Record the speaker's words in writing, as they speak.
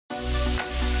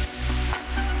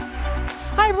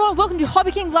Hi everyone, welcome to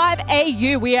HobbyKing Live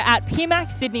AU. We are at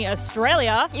PEMAC, Sydney,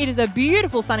 Australia. It is a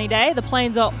beautiful sunny day. The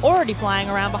planes are already flying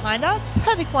around behind us.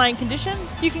 Perfect flying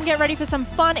conditions. You can get ready for some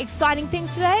fun, exciting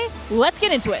things today. Let's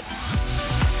get into it.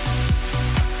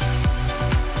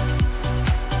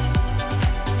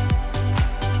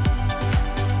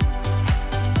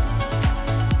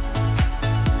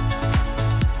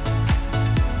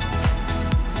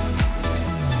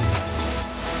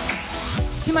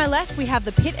 To my left, we have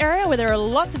the pit area where there are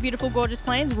lots of beautiful, gorgeous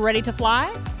planes ready to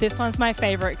fly. This one's my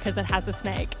favorite because it has a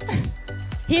snake.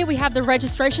 Here we have the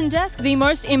registration desk, the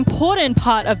most important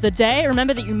part of the day.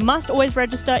 Remember that you must always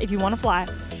register if you want to fly.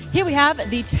 Here we have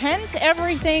the tent.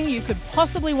 Everything you could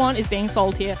possibly want is being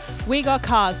sold here. We got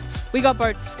cars, we got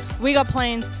boats, we got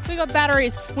planes, we got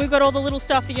batteries, we've got all the little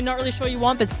stuff that you're not really sure you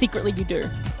want, but secretly you do.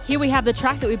 Here we have the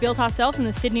track that we built ourselves in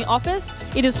the Sydney office.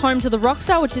 It is home to the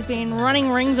Rockstar, which has been running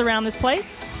rings around this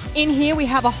place. In here we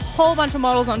have a whole bunch of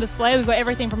models on display. We've got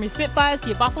everything from your Spitfires to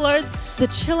your Buffaloes. The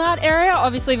chill out area,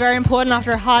 obviously very important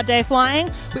after a hard day flying.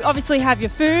 We obviously have your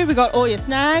food, we got all your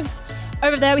snags.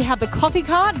 Over there we have the coffee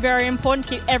cart, very important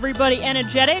to keep everybody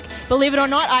energetic. Believe it or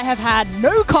not, I have had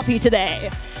no coffee today.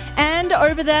 And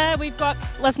over there we've got,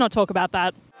 let's not talk about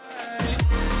that.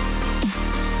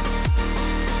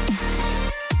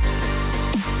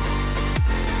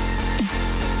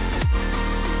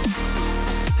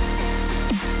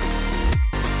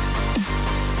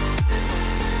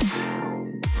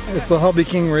 It's a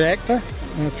HobbyKing reactor,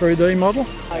 a 3D model.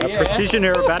 A Precision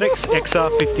Aerobatics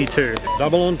XR52.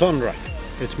 Double entendre.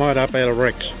 It's made up out of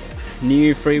Rex.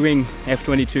 New free-wing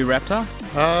F-22 Raptor.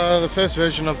 The first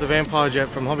version of the Vampire jet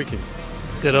from HobbyKing.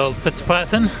 Good old Pitts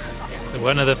Python,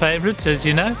 one of the favourites, as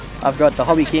you know. I've got the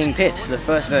HobbyKing Pitts, the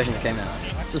first version that came out.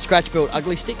 It's a scratch-built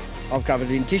ugly stick. I've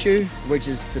covered it in tissue, which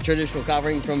is the traditional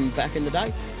covering from back in the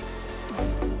day.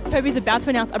 Toby's about to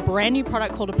announce a brand new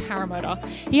product called a paramotor.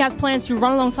 He has plans to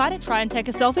run alongside it, try and take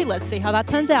a selfie. Let's see how that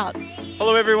turns out.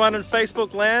 Hello everyone in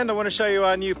Facebook land. I want to show you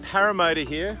our new paramotor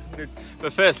here.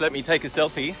 But first, let me take a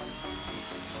selfie.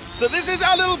 So this is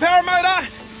our little paramotor.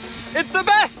 It's the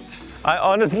best. I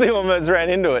honestly almost ran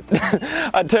into it.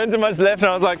 I turned to my left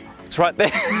and I was like, it's right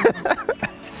there.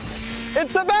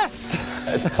 It's the best.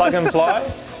 It's plug and fly.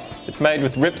 It's made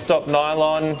with ripstop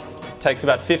nylon. It takes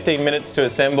about 15 minutes to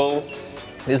assemble.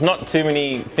 There's not too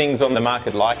many things on the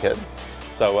market like it,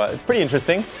 so it's pretty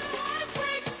interesting.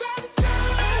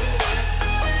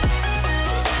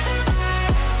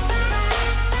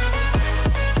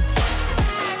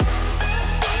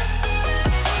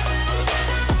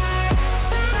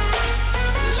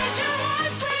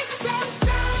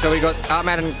 So we got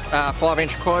arm-mounted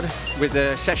 5-inch quad with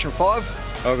the Section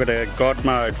 5. I've got a God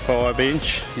Mode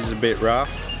 5-inch. He's a bit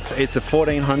rough. It's a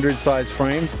 1400 size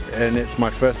frame, and it's my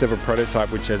first ever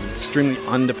prototype, which has extremely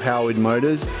underpowered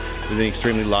motors with an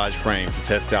extremely large frame to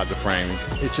test out the frame.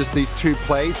 It's just these two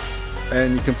plates,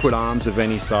 and you can put arms of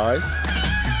any size.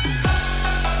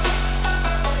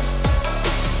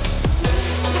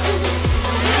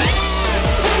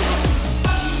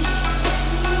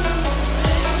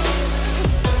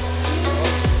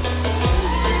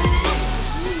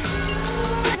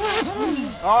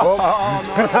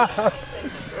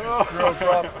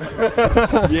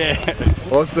 Yes.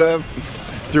 Awesome.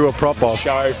 Threw a prop off.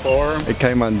 Show for him. It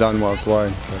came undone while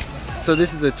flying. So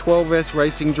this is a 12S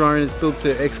racing drone. It's built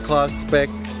to X-Class spec,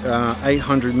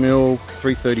 800mm,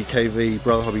 330 kV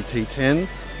Brother Hobby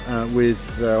T10s with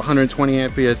 120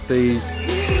 amp ESCs.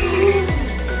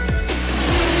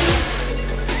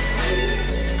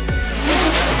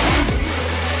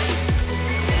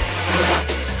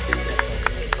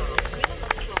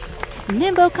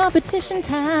 Limbo competition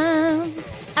time.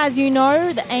 As you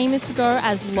know, the aim is to go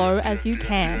as low as you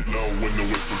can.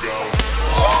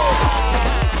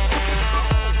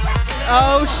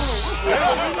 Oh,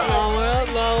 lower,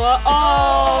 lower.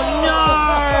 Oh,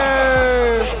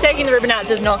 no. Taking the ribbon out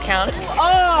does not count.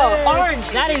 Oh, orange.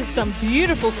 That is some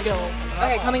beautiful skill.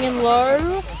 Okay, coming in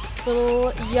low.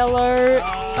 Little yellow.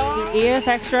 The EF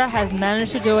Extra has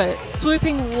managed to do it.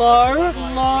 Swooping low,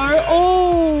 low.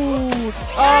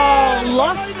 Oh,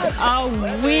 lost a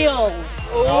wheel.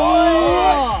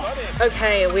 Oh.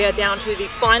 Okay, we are down to the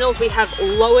finals. We have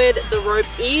lowered the rope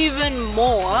even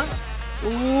more.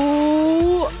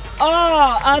 Ooh,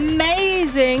 oh,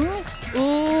 amazing.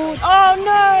 Ooh, oh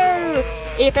no.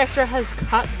 EF Extra has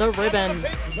cut the ribbon.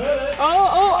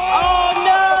 Oh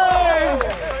no.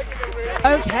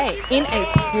 Okay, in a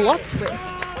plot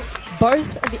twist,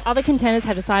 both of the other contenders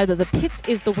have decided that the Pitts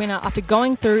is the winner after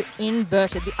going through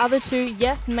inverted. The other two,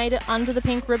 yes, made it under the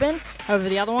pink ribbon. However,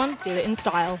 the other one did it in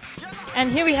style. And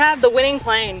here we have the winning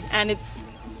plane, and it's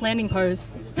landing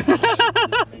pose.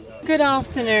 Good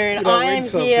afternoon. Did I I win am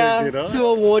something, here did I? to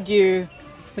award you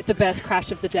with the best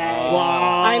crash of the day.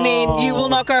 Wow. I mean, you will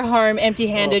not go home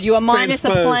empty-handed. You are minus a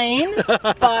fence plane,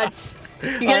 but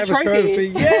you get a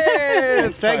trophy. Yeah!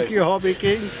 Thank you,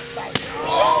 HobbyKing.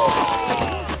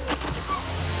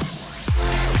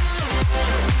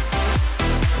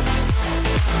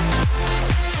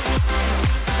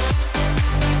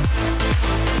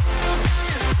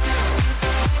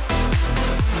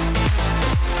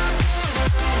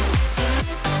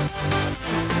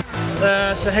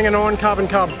 So hanging on Carbon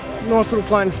Cub. Nice little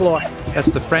plane fly. That's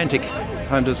the Frantic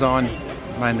home design,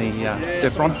 mainly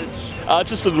Devron. It's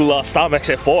just a little Star Max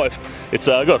F5. It's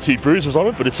got a few bruises on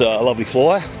it, but it's a lovely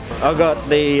fly. I've got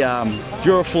the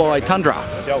Durafly Tundra.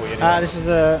 This is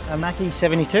a Mackie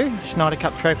 72 Schneider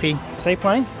Cup Trophy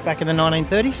seaplane back in the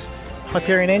 1930s.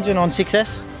 Hyperion engine on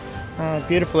 6S.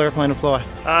 Beautiful airplane to fly.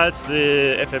 It's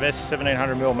the FMS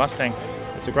 1700mm Mustang.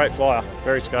 It's a great flyer,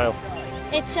 very scale.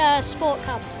 It's a Sport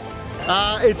Cub.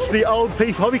 It's the old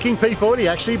HobbyKing P40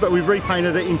 actually, but we've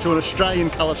repainted it into an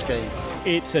Australian colour scheme.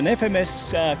 It's an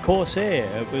FMS Corsair.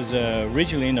 It was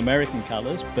originally in American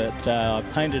colours, but I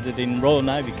painted it in Royal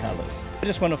Navy colours. I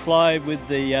just want to fly with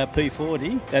the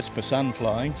P40. That's my son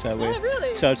flying, so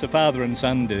really? So it's a father and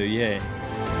son do, yeah.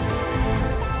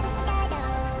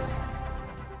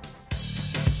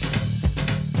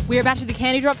 We're about to do the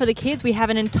candy drop for the kids. We have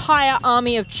an entire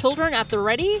army of children at the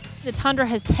ready. The Tundra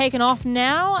has taken off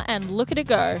now, and look at it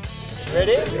go.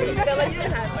 Ready?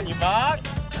 On your mark,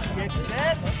 get your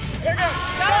net. Here we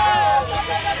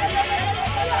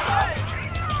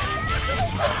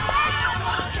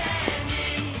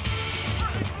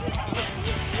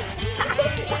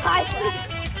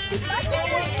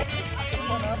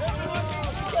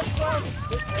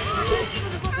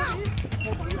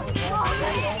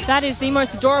That is the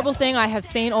most adorable thing I have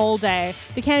seen all day.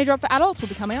 The candy drop for adults will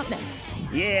be coming up next.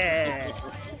 Yeah!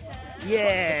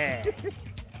 Yeah!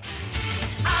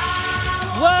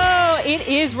 Whoa, it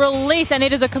is released and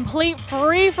it is a complete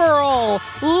free-for-all.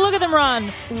 Look at them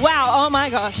run. Wow, oh my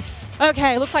gosh.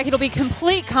 Okay, looks like it'll be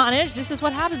complete carnage. This is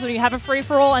what happens when you have a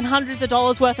free-for-all and hundreds of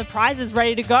dollars worth of prizes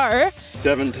ready to go.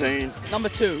 17. Number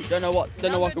 2. Don't know what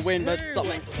could win, but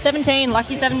something. 17,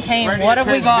 lucky 17. What have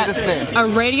we got? A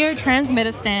radio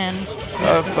transmitter stand.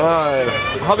 Number 5.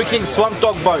 HobbyKing Swamp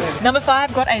Dog Boat. Number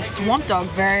 5 got a swamp dog.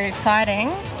 Very exciting.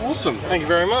 Awesome. Thank you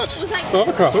very much.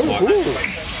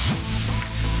 Cybercraft.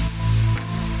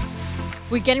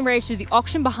 We're getting ready to do the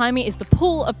auction. Behind me is the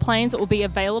pool of planes that will be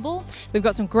available. We've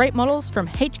got some great models from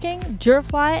HobbyKing,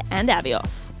 Durafly and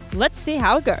Avios. Let's see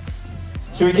how it goes.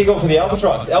 Should we kick off with the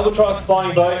Albatross? Albatross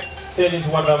flying boat turned into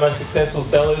one of our most successful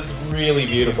sellers. Really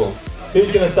beautiful.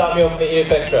 Who's going to start me off with the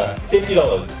EF Extra?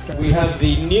 $50. We have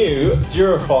the new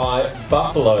Durafly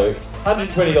Buffalo.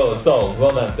 $120 sold.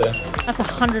 Well done, sir. That's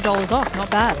 $100 off. Not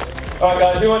bad. All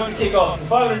right, guys. Who wants to kick off?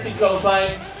 It's a $560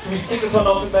 plane. Can we stick this one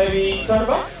off at maybe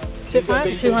 $200? Spitfire,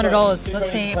 $200.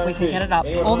 Let's see if we can get it up.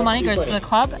 All the money goes to the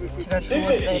club to go towards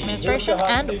the administration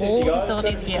and all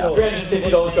facilities here.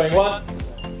 $350 going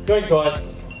once, going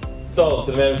twice, sold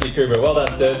to the man with the Kruger. Well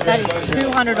done, sir. That is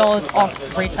 $200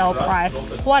 off retail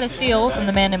price. Quite a steal from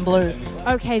the man in blue.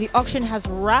 Okay, the auction has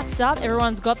wrapped up.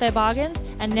 Everyone's got their bargains,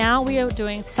 and now we are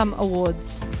doing some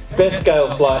awards. Best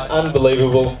scale flight,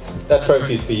 unbelievable. That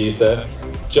trophy's for you, sir.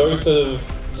 Joseph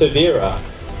Tavira.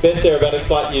 Best aerobatic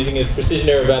flight using his precision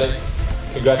aerobatics.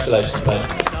 Congratulations, mate.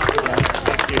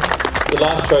 The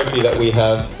last trophy that we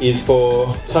have is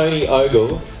for Tony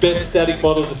Ogle. Best static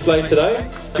model displayed today.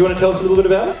 Do you want to tell us a little bit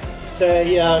about it?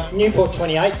 So Newport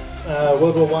 28,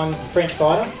 World War I French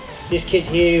fighter. This kit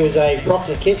here was a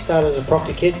Proctor kit, started as a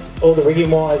Proctor kit. All the rigging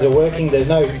wires are working, there's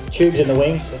no tubes in the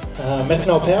wings,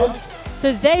 methanol powered.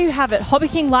 So there you have it,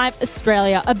 HobbyKing Live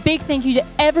Australia. A big thank you to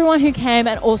everyone who came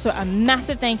and also a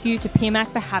massive thank you to PEMAC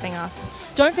for having us.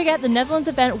 Don't forget the Netherlands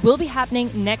event will be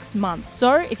happening next month.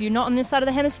 So if you're not on this side of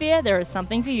the hemisphere, there is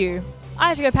something for you. I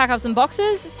have to go pack up some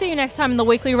boxes. See you next time in the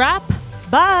weekly wrap.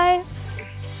 Bye.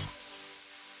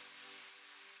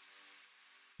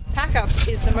 Pack up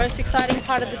is the most exciting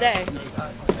part of the day.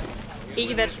 Eat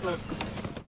your vegetables.